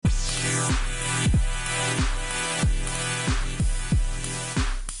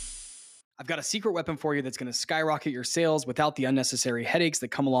got a secret weapon for you that's going to skyrocket your sales without the unnecessary headaches that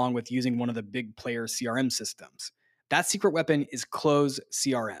come along with using one of the big player CRM systems. That secret weapon is Close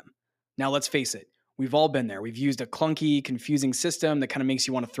CRM. Now, let's face it, we've all been there. We've used a clunky, confusing system that kind of makes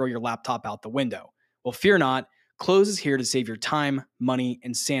you want to throw your laptop out the window. Well, fear not, Close is here to save your time, money,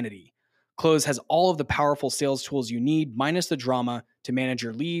 and sanity. Close has all of the powerful sales tools you need, minus the drama, to manage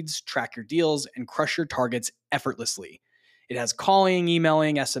your leads, track your deals, and crush your targets effortlessly. It has calling,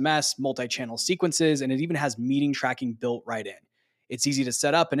 emailing, SMS, multi-channel sequences, and it even has meeting tracking built right in. It's easy to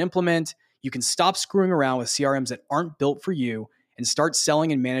set up and implement. You can stop screwing around with CRMs that aren't built for you and start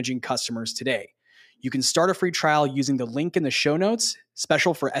selling and managing customers today. You can start a free trial using the link in the show notes,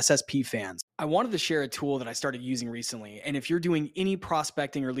 special for SSP fans. I wanted to share a tool that I started using recently, and if you're doing any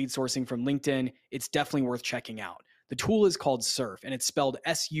prospecting or lead sourcing from LinkedIn, it's definitely worth checking out. The tool is called Surfe, and it's spelled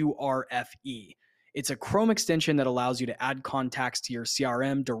SURFE. It's a Chrome extension that allows you to add contacts to your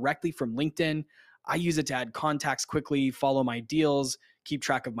CRM directly from LinkedIn. I use it to add contacts quickly, follow my deals, keep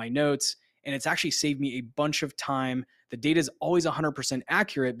track of my notes, and it's actually saved me a bunch of time. The data is always 100%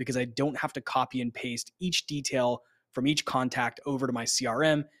 accurate because I don't have to copy and paste each detail from each contact over to my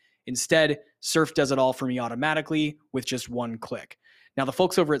CRM. Instead, Surfe does it all for me automatically with just one click. Now, the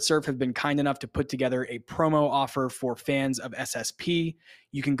folks over at Surfe have been kind enough to put together a promo offer for fans of SSP.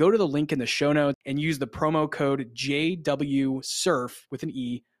 You can go to the link in the show notes and use the promo code JWSURF with an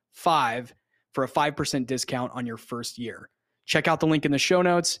E 5 for a 5% discount on your first year. Check out the link in the show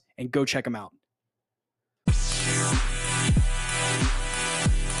notes and go check them out.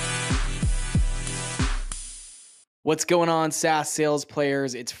 What's going on, SaaS sales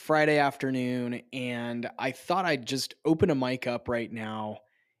players? It's Friday afternoon, and I thought I'd just open a mic up right now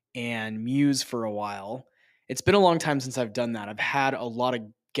and muse for a while. It's been a long time since I've done that. I've had a lot of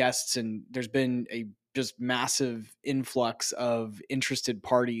guests, and there's been a just massive influx of interested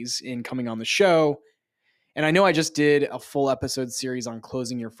parties in coming on the show. And I know I just did a full episode series on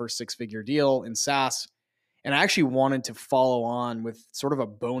closing your first six-figure deal in SaaS. And I actually wanted to follow on with sort of a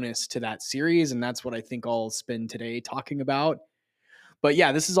bonus to that series. And that's what I think I'll spend today talking about. But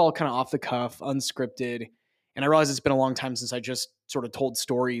yeah, this is all kind of off the cuff, unscripted. And I realize it's been a long time since I just sort of told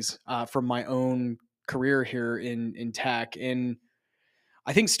stories from my own career here in tech. And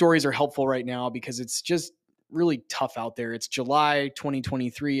I think stories are helpful right now because it's just really tough out there. It's July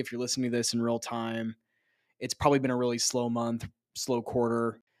 2023. If you're listening to this in real time, it's probably been a really slow month, slow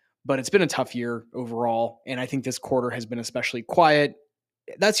quarter. But it's been a tough year overall. And I think this quarter has been especially quiet.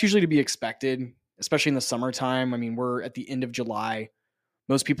 That's usually to be expected, especially in the summertime. I mean, we're at the end of July.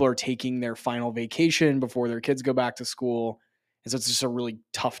 Most people are taking their final vacation before their kids go back to school. And so it's just a really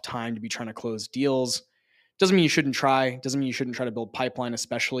tough time to be trying to close deals. Doesn't mean you shouldn't try. Doesn't mean you shouldn't try to build pipeline,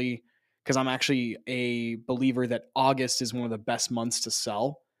 especially because I'm actually a believer that August is one of the best months to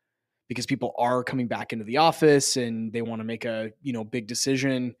sell because people are coming back into the office and they want to make a big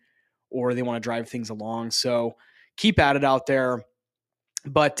decision, or they want to drive things along. So keep at it out there.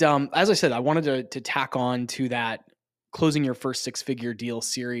 But as I said, I wanted to tack on to that closing your first six-figure deal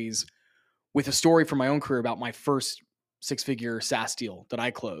series with a story from my own career about my first six-figure SaaS deal that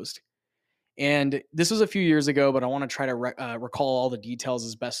I closed. And this was a few years ago, but I want to try to recall all the details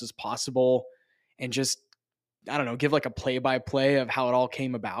as best as possible and just, give like a play-by-play of how it all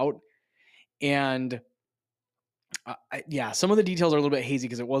came about. And some of the details are a little bit hazy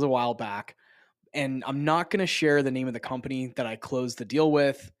because it was a while back, and I'm not going to share the name of the company that I closed the deal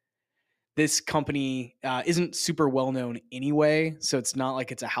with. This company isn't super well known anyway, so it's not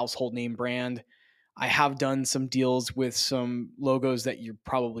like it's a household name brand. I have done some deals with some logos that you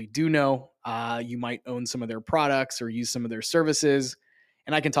probably do know. You might own some of their products or use some of their services,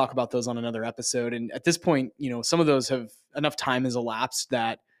 and I can talk about those on another episode. And at this point, some of those have enough time has elapsed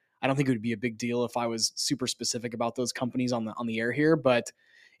that I don't think it would be a big deal if I was super specific about those companies on the air here. But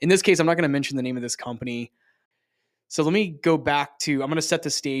in this case, I'm not going to mention the name of this company. So let me go back to, I'm going to set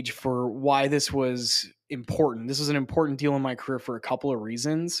the stage for why this was important. This was an important deal in my career for a couple of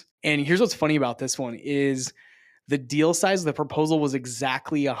reasons. And here's what's funny about this one is the deal size of the proposal was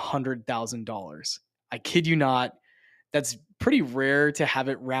exactly $100,000. I kid you not. That's pretty rare to have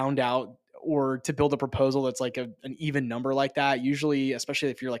it round out or to build a proposal that's like an even number like that. Usually, especially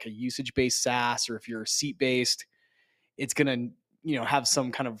if you're like a usage-based SaaS or if you're seat-based, it's going to, have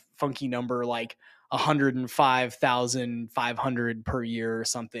some kind of funky number like 105,500 per year or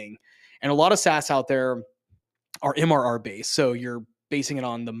something. And a lot of SaaS out there are MRR based. So you're basing it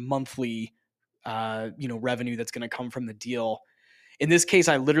on the monthly, revenue that's going to come from the deal. In this case,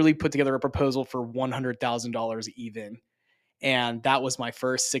 I literally put together a proposal for $100,000 even. And that was my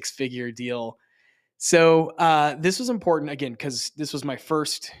first six-figure deal. So this was important, again, because this was my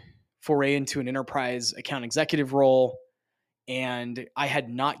first foray into an enterprise account executive role, and I had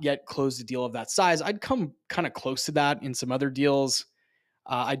not yet closed a deal of that size. I'd come kind of close to that in some other deals.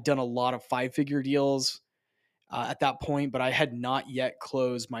 I'd done a lot of 5-figure deals at that point, but I had not yet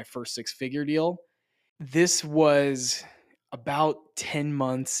closed my first 6-figure deal. This was about 10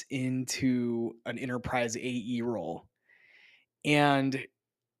 months into an enterprise AE role. And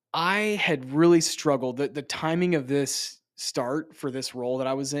I had really struggled. The timing of this start for this role that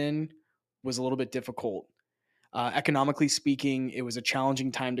I was in was a little bit difficult. Economically speaking, it was a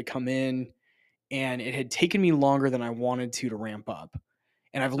challenging time to come in, and it had taken me longer than I wanted to ramp up.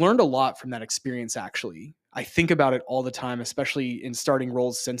 And I've learned a lot from that experience, actually. I think about it all the time, especially in starting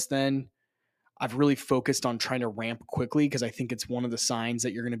roles since then. I've really focused on trying to ramp quickly because I think it's one of the signs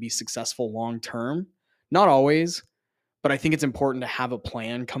that you're going to be successful long term. Not always, but I think it's important to have a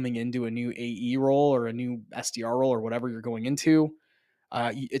plan coming into a new AE role or a new SDR role or whatever you're going into.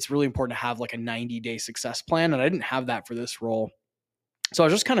 It's really important to have like a 90-day success plan. And I didn't have that for this role. So I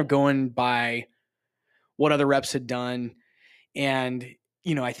was just kind of going by what other reps had done. And,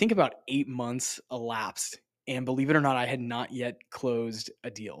 I think about 8 months elapsed. And believe it or not, I had not yet closed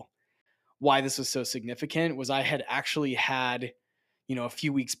a deal. Why this was so significant was I had actually had, a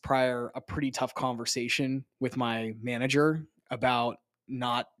few weeks prior, a pretty tough conversation with my manager about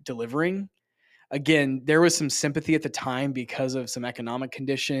not delivering. Again, there was some sympathy at the time because of some economic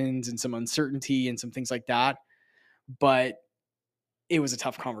conditions and some uncertainty and some things like that. But it was a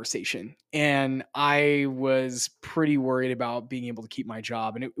tough conversation. And I was pretty worried about being able to keep my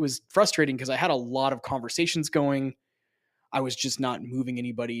job. And it was frustrating because I had a lot of conversations going. I was just not moving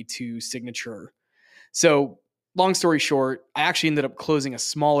anybody to signature. So, long story short, I actually ended up closing a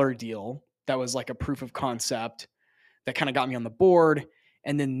smaller deal that was like a proof of concept that kind of got me on the board.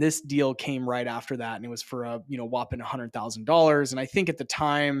 And then this deal came right after that, and it was for a whopping $100,000. And I think at the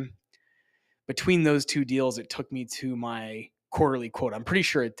time, between those two deals, it took me to my quarterly quota. I'm pretty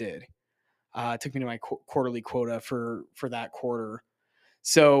sure it did. It took me to my quarterly quota for that quarter.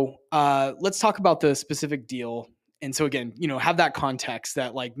 So let's talk about the specific deal. And so again, have that context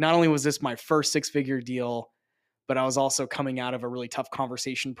that like not only was this my first 6-figure deal, but I was also coming out of a really tough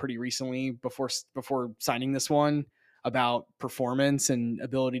conversation pretty recently before signing this one about performance and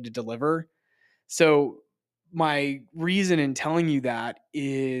ability to deliver. So my reason in telling you that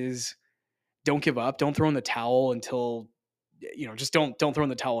is don't give up. Don't throw in the towel until, just don't throw in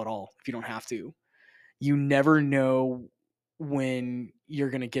the towel at all if you don't have to. You never know when you're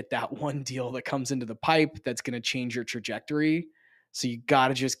going to get that one deal that comes into the pipe that's going to change your trajectory. So you got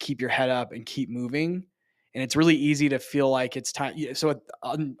to just keep your head up and keep moving. And it's really easy to feel like it's time. So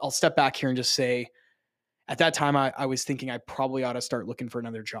I'll step back here and just say, at that time, I was thinking I probably ought to start looking for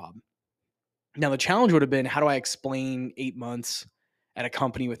another job. Now, the challenge would have been, how do I explain 8 months at a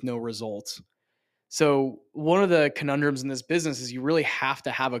company with no results? So one of the conundrums in this business is you really have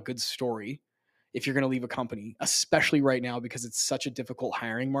to have a good story if you're going to leave a company, especially right now because it's such a difficult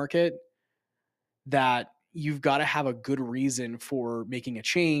hiring market, that you've got to have a good reason for making a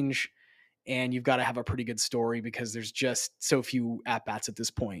change, and you've got to have a pretty good story because there's just so few at-bats at this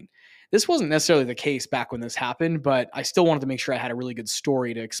point. This wasn't necessarily the case back when this happened, but I still wanted to make sure I had a really good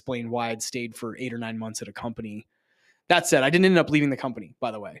story to explain why I'd stayed for 8 or 9 months at a company. That said, I didn't end up leaving the company,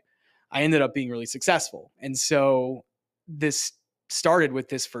 by the way. I ended up being really successful. And so this started with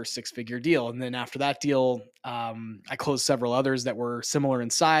this first 6-figure deal. And then after that deal, I closed several others that were similar in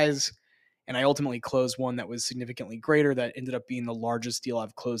size. And I ultimately closed one that was significantly greater that ended up being the largest deal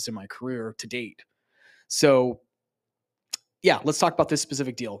I've closed in my career to date. So yeah, let's talk about this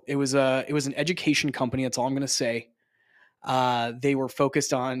specific deal. It was an education company. That's all I'm going to say. They were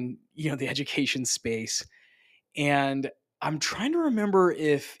focused on, the education space. And I'm trying to remember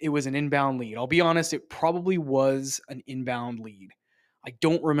if it was an inbound lead. I'll be honest, it probably was an inbound lead. I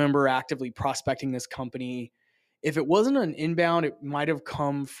don't remember actively prospecting this company. If it wasn't an inbound, it might have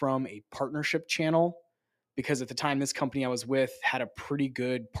come from a partnership channel, because at the time this company I was with had a pretty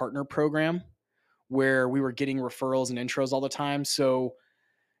good partner program where we were getting referrals and intros all the time. So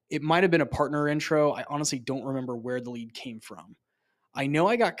it might have been a partner intro. I honestly don't remember where the lead came from. I know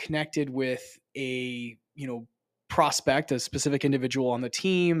I got connected with a, prospect, a specific individual on the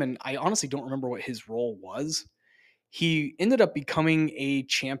team, and I honestly don't remember what his role was. He ended up becoming a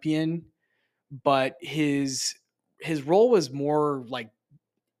champion, but his role was more like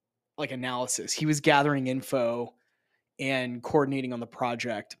analysis. He was gathering info and coordinating on the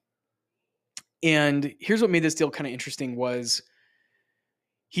project. And here's what made this deal kind of interesting was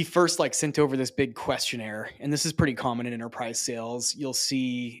he first sent over this big questionnaire, and this is pretty common in enterprise sales. You'll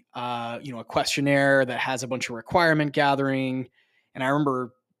see, a questionnaire that has a bunch of requirement gathering. And I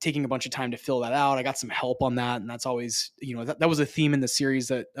remember taking a bunch of time to fill that out. I got some help on that. And that's always, that was a theme in the series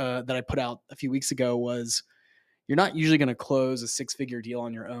that I put out a few weeks ago was you're not usually going to close a 6-figure deal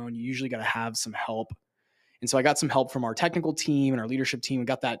on your own. You usually got to have some help. And so I got some help from our technical team and our leadership team. We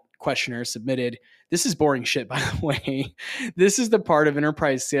got that questionnaire submitted. This is boring shit, by the way. This is the part of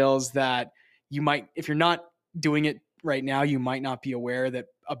enterprise sales that you might, if you're not doing it right now, you might not be aware that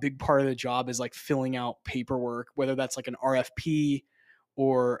a big part of the job is like filling out paperwork, whether that's like an RFP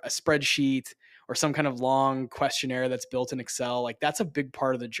or a spreadsheet or some kind of long questionnaire that's built in Excel. Like that's a big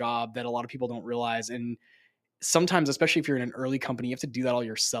part of the job that a lot of people don't realize. And sometimes, especially if you're in an early company, you have to do that all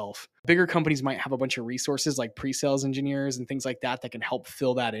yourself. Bigger companies might have a bunch of resources like pre-sales engineers and things like that that can help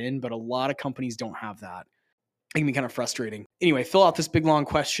fill that in, but a lot of companies don't have that. It can be kind of frustrating. Anyway, fill out this big long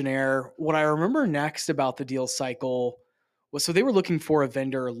questionnaire. What I remember next about the deal cycle was, so they were looking for a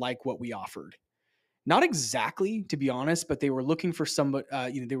vendor like what we offered. Not exactly, to be honest, but they were looking for somebody.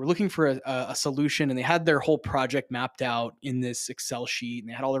 They were looking for a solution, and they had their whole project mapped out in this Excel sheet, and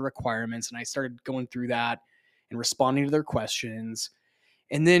they had all the requirements. And I started going through that and responding to their questions.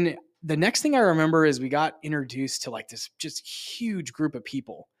 And then the next thing I remember is we got introduced to like this just huge group of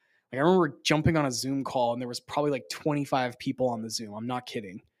people. Like I remember jumping on a Zoom call and there was probably like 25 people on the Zoom. I'm not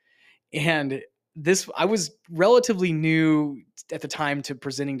kidding. And I was relatively new at the time to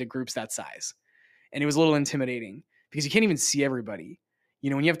presenting to groups that size. And it was a little intimidating because you can't even see everybody.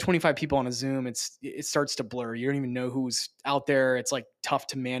 When you have 25 people on a Zoom, it starts to blur. You don't even know who's out there. It's like tough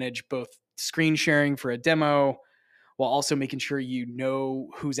to manage both screen sharing for a demo while also making sure you know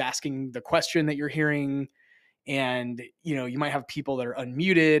who's asking the question that you're hearing. And, you might have people that are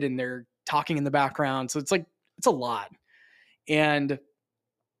unmuted and they're talking in the background. So it's a lot. And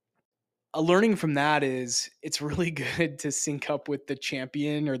a learning from that is it's really good to sync up with the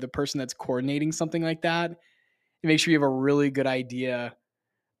champion or the person that's coordinating something like that to make sure you have a really good idea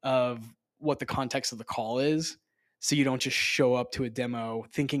of what the context of the call is. So you don't just show up to a demo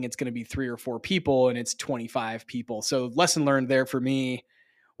thinking it's going to be 3 or 4 people and it's 25 people. So lesson learned there for me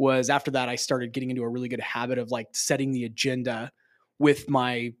was after that, I started getting into a really good habit of like setting the agenda with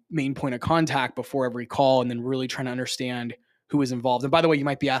my main point of contact before every call and then really trying to understand who was involved. And by the way, you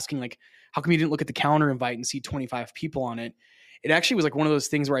might be asking like, how come you didn't look at the calendar invite and see 25 people on it? It actually was like one of those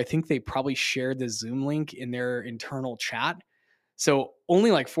things where I think they probably shared the Zoom link in their internal chat. So only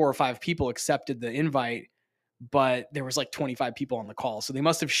like 4 or 5 people accepted the invite, but there was like 25 people on the call. So they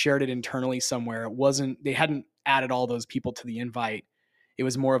must have shared it internally somewhere. They hadn't added all those people to the invite. It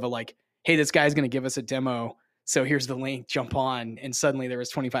was more of a like, hey, this guy's going to give us a demo. So here's the link, jump on. And suddenly there was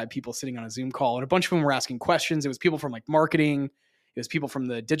 25 people sitting on a Zoom call and a bunch of them were asking questions. It was people from like marketing. It was people from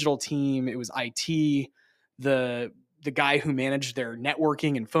the digital team. It was IT. The guy who managed their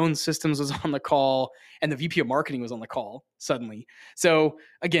networking and phone systems was on the call, and the VP of marketing was on the call suddenly. So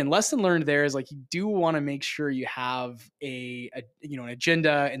again, lesson learned there is like, you do want to make sure you have an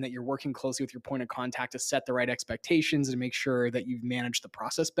agenda and that you're working closely with your point of contact to set the right expectations and make sure that you've managed the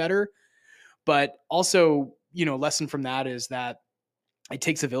process better. But also, lesson from that is that it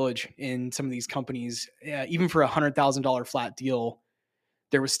takes a village in some of these companies. Even for $100,000 flat deal,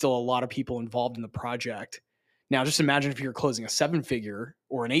 there was still a lot of people involved in the project. Now, just imagine if you're closing a 7-figure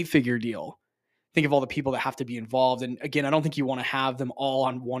or an 8-figure deal. Think of all the people that have to be involved. And again, I don't think you want to have them all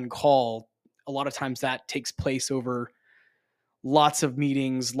on one call. A lot of times that takes place over lots of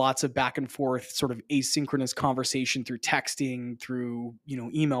meetings, lots of back and forth, sort of asynchronous conversation through texting, through,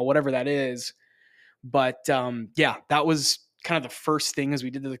 email, whatever that is. But that was kind of the first thing as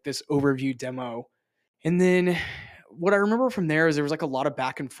we did like this overview demo. And then what I remember from there is there was like a lot of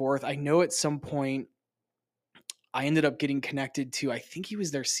back and forth. I know at some point I ended up getting connected to, I think he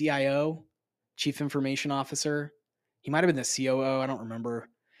was their CIO, Chief Information Officer. He might have been the COO. I don't remember.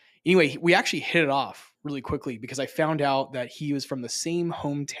 Anyway, we actually hit it off really quickly because I found out that he was from the same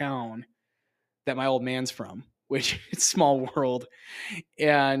hometown that my old man's from, which it's small world.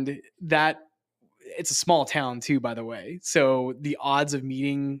 And that it's a small town too, by the way. So the odds of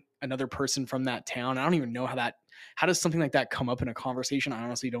meeting another person from that town, I don't even know how does something like that come up in a conversation? I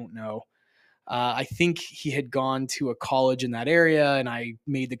honestly don't know. I think he had gone to a college in that area and I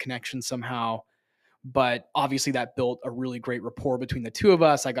made the connection somehow. But obviously that built a really great rapport between the two of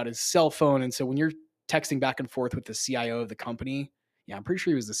us. I got his cell phone. And so when you're texting back and forth with the CIO of the company, I'm pretty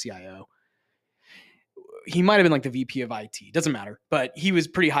sure he was the CIO. He might have been like the VP of IT. Doesn't matter. But he was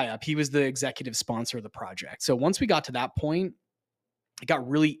pretty high up. He was the executive sponsor of the project. So once we got to that point, it got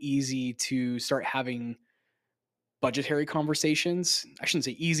really easy to start having budgetary conversations. I shouldn't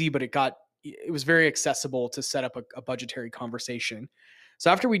say easy, but it was very accessible to set up a budgetary conversation. So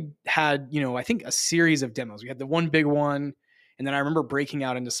after we had, I think a series of demos, we had the one big one, And then I remember breaking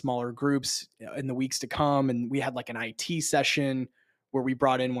out into smaller groups in the weeks to come. And we had like an IT session where we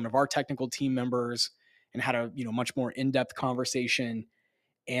brought in one of our technical team members and had a, much more in-depth conversation.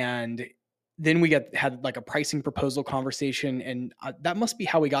 And then we had like a pricing proposal conversation. And that must be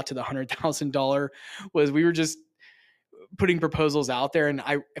how we got to the $100,000, was we were just putting proposals out there. And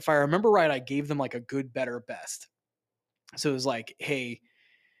if I remember right, I gave them like a good, better, best. So it was like, hey,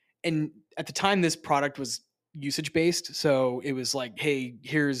 and at the time this product was usage based. So it was like, hey,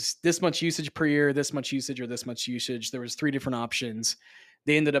 here's this much usage per year, this much usage, or this much usage. There was 3 different options.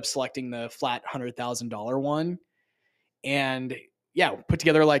 They ended up selecting the flat $100,000 one. And yeah, put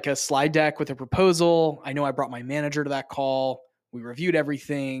together like a slide deck with a proposal. I know I brought my manager to that call. We reviewed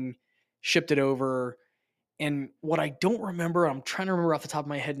everything, shipped it over. And what I don't remember, I'm trying to remember off the top of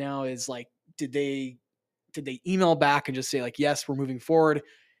my head now, is like, did they email back and just say like, yes, we're moving forward?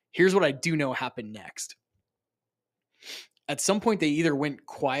 Here's what I do know happened next. At some point, they either went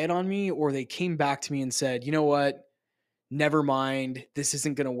quiet on me or they came back to me and said, you know what? Never mind. This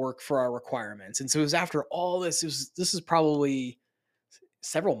isn't going to work for our requirements. And so it was after all this, this is probably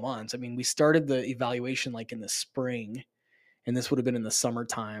several months. I mean, we started the evaluation like in the spring, and this would have been in the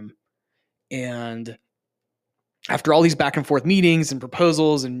summertime. And after all these back and forth meetings and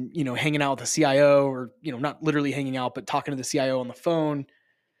proposals and, hanging out with the CIO, or, not literally hanging out, but talking to the CIO on the phone,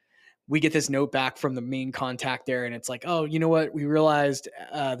 we get this note back from the main contact there. And it's like, oh, you know what? We realized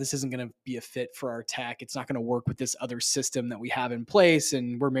this isn't going to be a fit for our tech. It's not going to work with this other system that we have in place.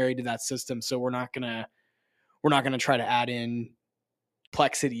 And we're married to that system. So we're not going to try to add in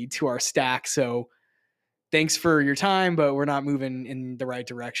complexity to our stack. So thanks for your time, but we're not moving in the right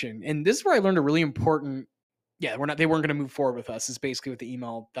direction. And this is where I learned a really important, they weren't going to move forward with us, is basically what the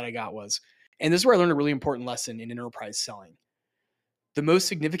email that I got was. And this is where I learned a really important lesson in enterprise selling. The most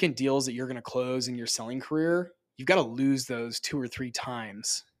significant deals that you're going to close in your selling career, you've got to lose those 2 or 3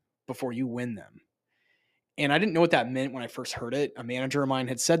 times before you win them. And I didn't know what that meant when I first heard it. A manager of mine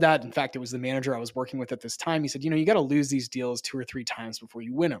had said that. In fact, it was the manager I was working with at this time. He said, you got to lose these deals 2 or 3 times before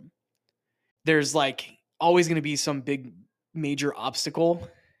you win them. There's like always going to be some big major obstacle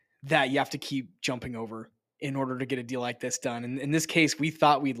that you have to keep jumping over in order to get a deal like this done. And in this case, we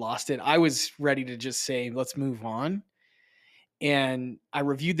thought we'd lost it. I was ready to just say, let's move on. And I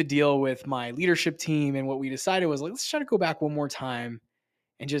reviewed the deal with my leadership team. And what we decided was, like, let's try to go back one more time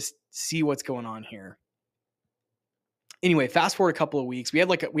and just see what's going on here. Anyway, fast forward a couple of weeks, we had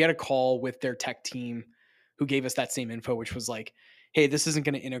a call with their tech team who gave us that same info, which was like, hey, this isn't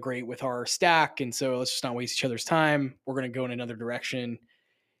going to integrate with our stack. And so let's just not waste each other's time. We're going to go in another direction.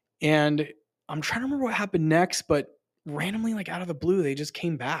 And I'm trying to remember what happened next, but randomly, like out of the blue, they just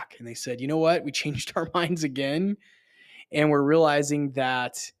came back and they said, you know what? We changed our minds again. And we're realizing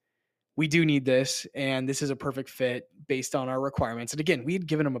that we do need this, and this is a perfect fit based on our requirements. And again, we had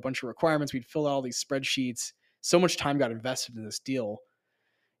given them a bunch of requirements. We'd filled out all these spreadsheets. So much time got invested in this deal.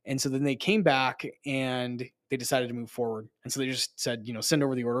 And so then they came back and they decided to move forward. And so they just said, send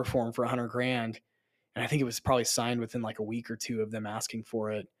over the order form for $100,000. And I think it was probably signed within like a week or 2 of them asking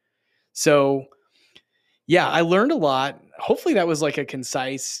for it. So yeah, I learned a lot. Hopefully that was like a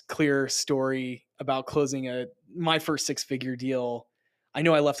concise, clear story about closing my first 6-figure deal. I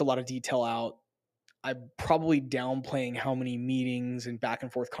know I left a lot of detail out. I'm probably downplaying how many meetings and back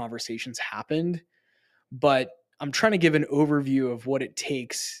and forth conversations happened, but I'm trying to give an overview of what it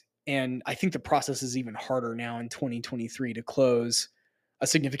takes. And I think the process is even harder now in 2023 to close a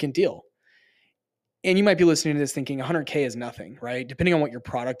significant deal. And you might be listening to this thinking 100K is nothing, right? Depending on what your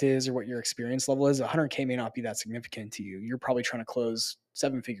product is or what your experience level is, 100K may not be that significant to you. You're probably trying to close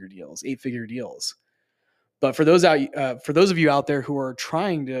 7-figure deals, 8-figure deals. But for those of you out there who are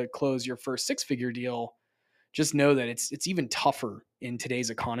trying to close your first 6-figure deal, just know that it's even tougher in today's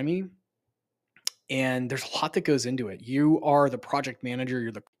economy. And there's a lot that goes into it. You are the project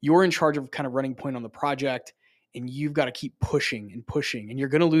manager. You're in charge of kind of running point on the project. And you've got to keep pushing and pushing. And you're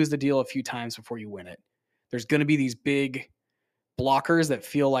going to lose the deal a few times before you win it. There's going to be these big blockers that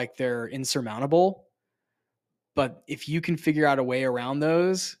feel like they're insurmountable. But if you can figure out a way around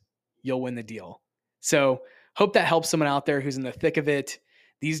those, you'll win the deal. So hope that helps someone out there who's in the thick of it.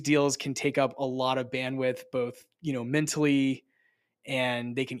 These deals can take up a lot of bandwidth, both, mentally,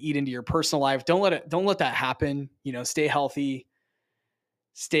 and they can eat into your personal life. Don't let that happen. Stay healthy,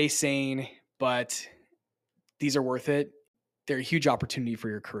 stay sane, but these are worth it. They're a huge opportunity for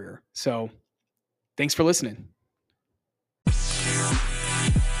your career. So thanks for listening.